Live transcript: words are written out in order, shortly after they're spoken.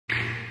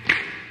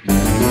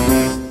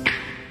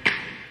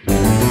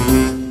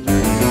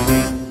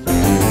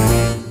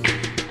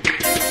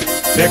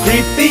They're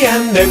creepy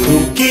and they're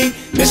kooky,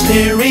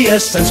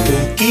 mysterious and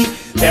spooky.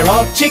 They're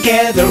all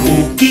together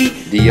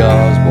ooky. The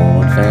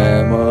Ozbourne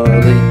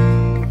Family.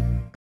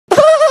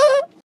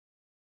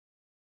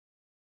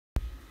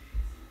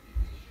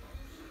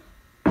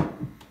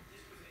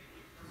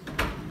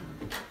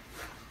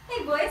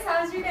 Hey boys,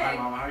 how was your day? Hi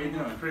Mom, how are you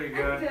doing? Pretty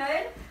good. I'm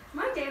good.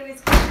 My day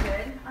was pretty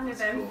good,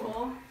 uneventful.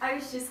 Cool. I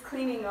was just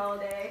cleaning all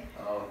day.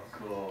 Oh,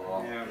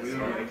 cool. Yeah, we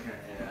were like,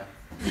 yeah.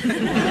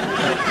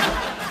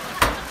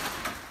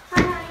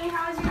 Hi honey,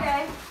 how was your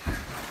day?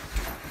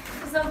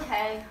 It was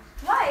okay.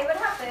 Why? What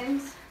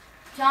happened?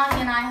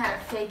 Johnny and I had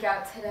a fake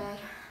out today.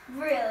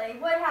 Really?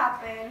 What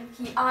happened?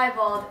 He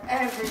eyeballed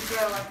every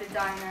girl at the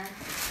diner.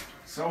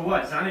 so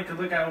what? Johnny could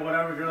look at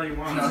whatever girl he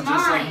wants. He's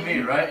Just like mine. me,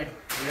 right?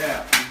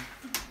 Yeah.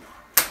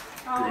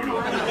 Oh, honey.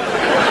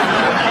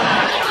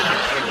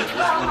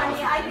 Well,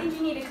 honey, I think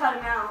you need to cut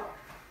him out.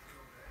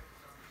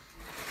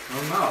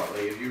 No, no.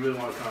 Like, if you really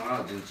want to come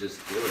out,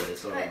 just do it.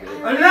 It's all But,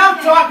 good.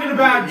 Enough talking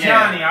about Yeah.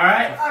 Johnny,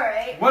 alright?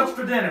 Alright. What's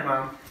for dinner,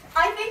 Mom?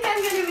 I think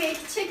I'm going to make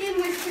chicken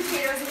with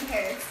potatoes and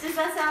carrots. Does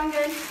that sound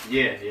good?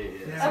 Yeah.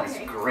 That sounds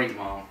Okay. great,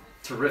 Mom.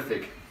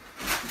 Terrific.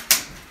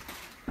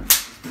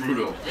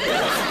 Brutal. Okay,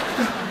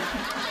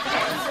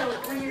 so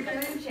when you're doing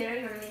the potato,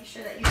 you want to make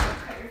sure that you don't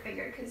cut your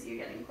finger because you're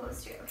getting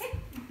close to it, okay?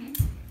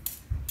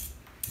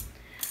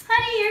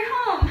 Honey, you're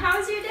home. How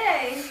was your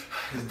day?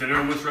 Is dinner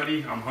almost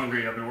ready? I'm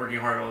hungry. I've been working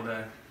hard all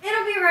day.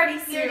 It'll be ready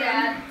soon. Your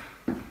dad.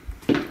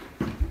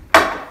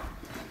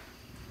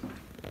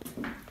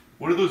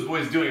 What are those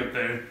boys doing up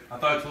there? I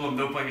thought I told them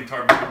no playing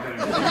guitar before dinner.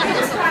 They're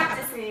just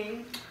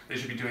practicing. They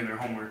should be doing their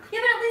homework. Yeah,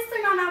 but at least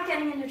they're not out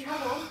getting into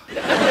trouble.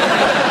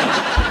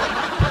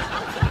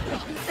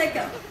 Let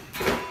go.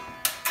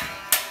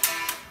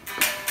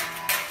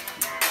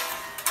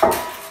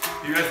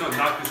 If you guys don't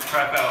knock this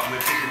crap out, I'm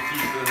gonna take your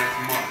teeth for the next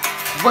month.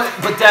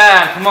 But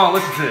Dad, come on,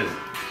 listen to this.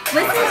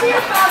 Listen to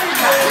your father,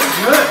 Dad.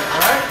 Good,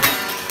 alright?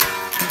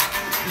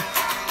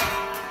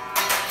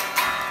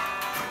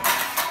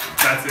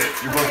 That's it.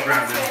 You're both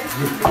grounded.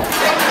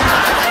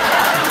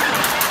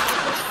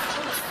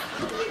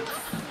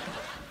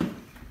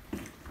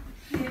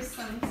 Here's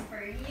some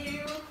for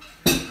you.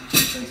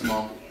 Thanks,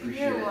 Mom.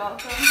 Appreciate You're it.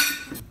 welcome.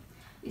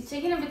 These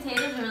chicken and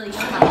potatoes are really good. So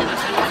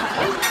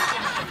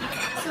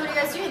what are you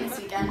guys doing this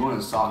I'm weekend? going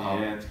to soccer.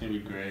 Yeah, it's gonna be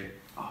great.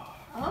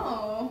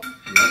 Oh.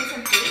 You guys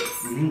have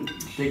dates?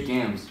 Big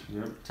games.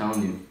 Yep.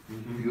 Telling you.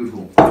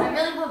 Beautiful. I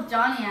really hope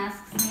Johnny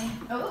asks me.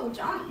 Oh,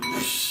 Johnny.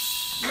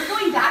 We're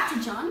going back to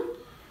Johnny?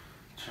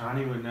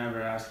 Johnny would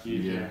never ask you.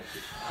 Yeah.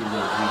 He's one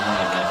of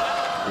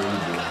us. Really I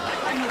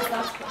know what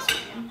that's supposed to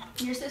mean.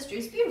 Your sister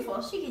is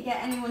beautiful. She could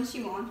get anyone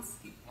she wants.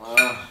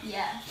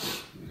 Yeah.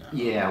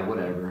 Yeah,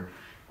 whatever.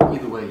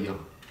 Either way, yo.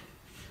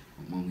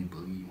 I'm only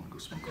boogie. You want to go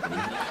smoke a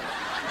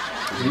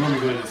weed? You want to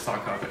go to the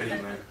sock hop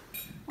anyway.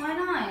 Why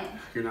not?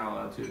 You're not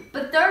allowed to.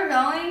 But they're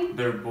going.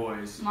 They're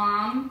boys.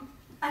 Mom.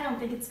 I don't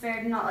think it's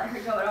fair to not let her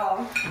go at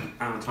all.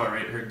 I don't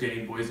tolerate her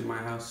dating boys in my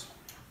house.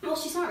 Well,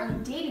 she's not really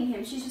dating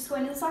him. She's just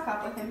going to the sock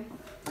hop with him.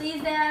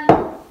 Please, Dad. I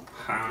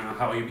don't know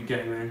how you'd be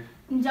getting there.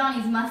 And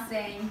Johnny's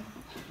Mustang.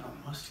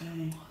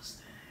 Mustang.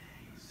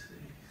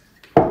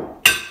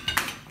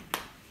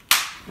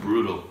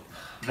 Brutal.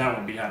 That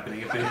won't be happening.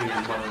 If anything,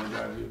 your mother will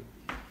drive you.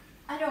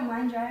 I don't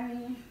mind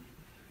driving.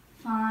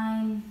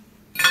 Fine.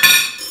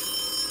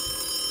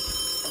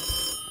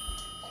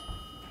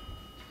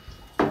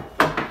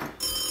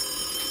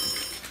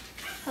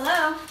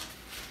 Hello?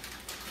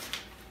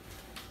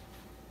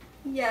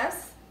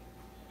 Yes?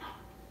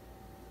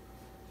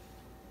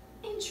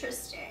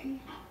 Interesting.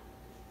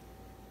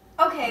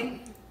 Okay.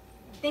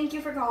 Thank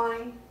you for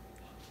calling.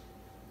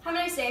 Have a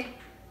nice day.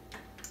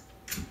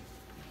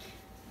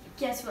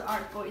 Guess what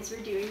our boys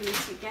were doing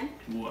this weekend?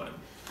 What?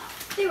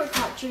 They were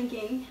caught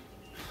drinking.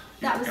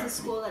 That was got the to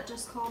school that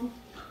just called.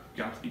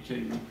 You got to be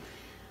kidding me.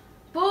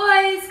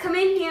 Boys, come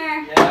in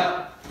here.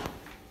 Yeah.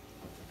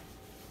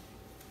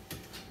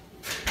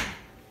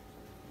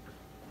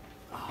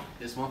 Oh,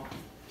 this one?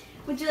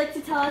 Would you like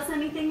to tell us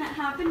anything that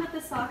happened at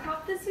the sock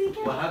hop this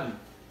weekend? What happened?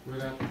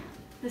 What happened?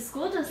 The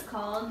school just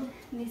called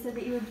and they said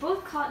that you were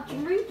both caught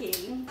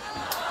drinking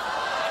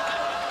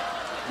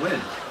When?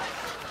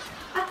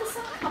 at the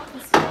sock hop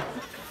this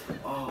weekend.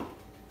 Oh.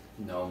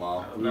 No,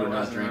 Mom. We That were not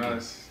wasn't drinking.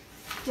 us.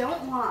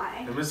 Don't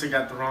lie. They must have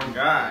got the wrong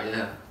guy.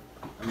 Yeah.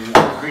 I mean,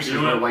 I'm pretty sure You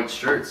we know wear what? white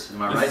shirts.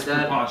 Am I This right, is Dad?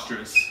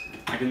 preposterous.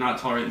 I cannot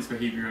tolerate this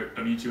behavior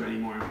of you two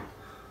anymore.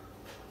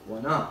 Why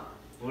not?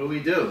 What do we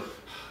do?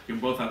 You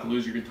both have to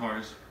lose your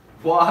guitars.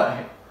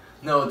 Why?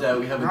 No, Dad,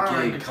 we have a Not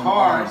gig. our Come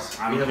on. guitars.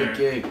 I We don't have a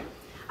care. gig.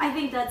 I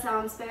think that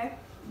sounds fair.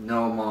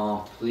 No,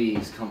 Mom,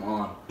 please, come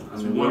on. I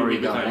It's mean, we one already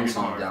week got without one your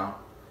song guitar. down.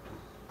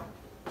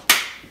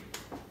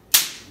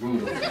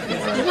 Brutal.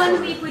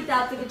 1 week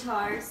without the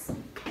guitars.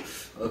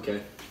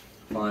 Okay,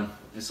 fine.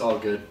 It's all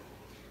good.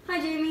 Hi,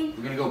 Jamie.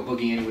 We're gonna go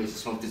boogie anyways to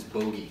smoke this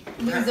bogey.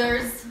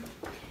 Losers.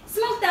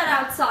 Smoke that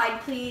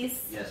outside,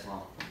 please. Yes,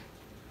 Mom.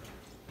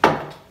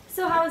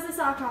 So how was the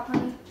sock hop,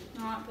 honey?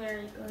 Not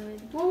very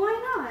good. Well,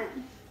 why not?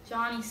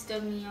 Johnny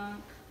stood me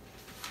up.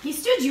 He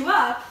stood you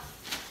up.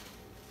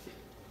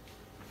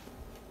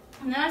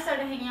 And then I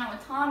started hanging out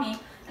with Tommy,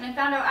 and I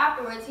found out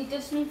afterwards he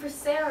ditched me for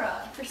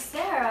Sarah. For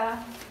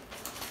Sarah?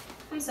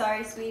 I'm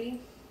sorry,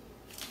 sweetie.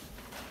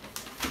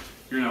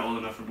 You're not old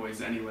enough for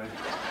boys anyway.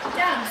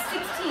 Dad, I'm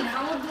 16.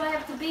 How old do I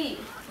have to be?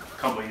 A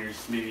couple years,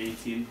 maybe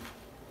 18.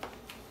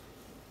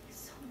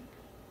 So,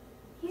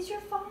 he's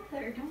your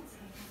father. Don't say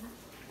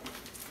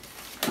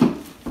that.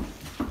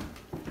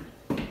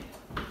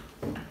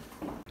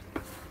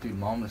 Dude,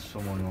 Mom is so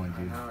annoying,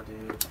 dude. No,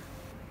 dude.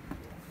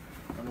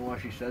 I don't know why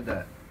she said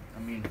that. I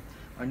mean,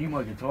 I need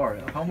my guitar.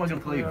 How am I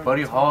gonna play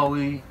Buddy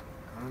Holly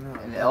I don't know.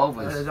 and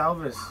Elvis? It's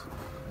Elvis.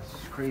 This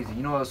is crazy.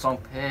 You know that song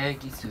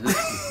Peggy Sue?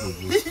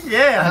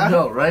 Yeah. I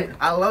know, right?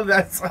 I love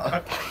that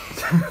song.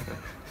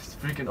 It's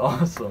freaking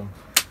awesome.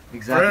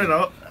 Exactly. Burn it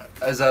up.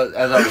 As I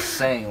was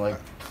saying, like,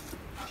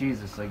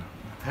 Jesus, like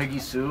Peggy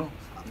Sue.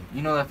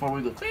 You know that part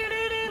where we go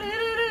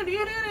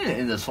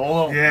in the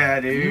solo? Yeah,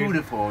 dude.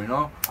 Beautiful, you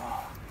know?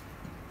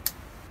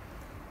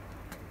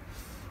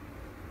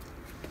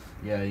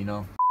 Yeah, you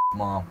know,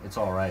 Mom, it's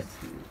alright.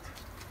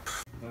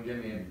 Don't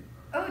get me in.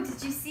 Oh,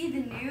 did you see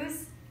the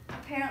news?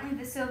 Apparently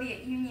the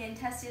Soviet Union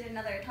tested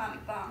another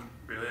atomic bomb.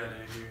 Really? I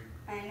didn't hear.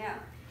 I know.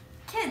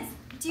 Kids,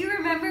 do you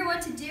remember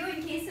what to do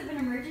in case of an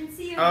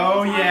emergency? Or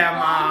Oh an atomic yeah,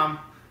 bomb? Mom.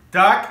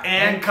 Duck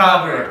and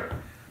cover.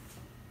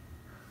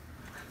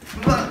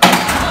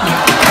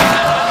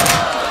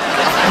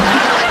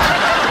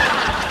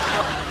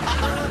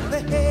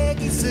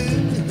 Peggy Sue.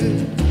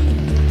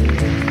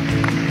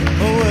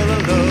 Oh, well, I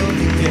love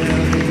you, gal.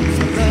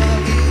 I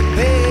love you,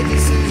 Peggy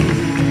Sue.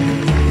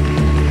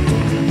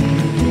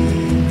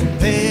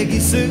 Peggy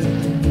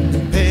Sue.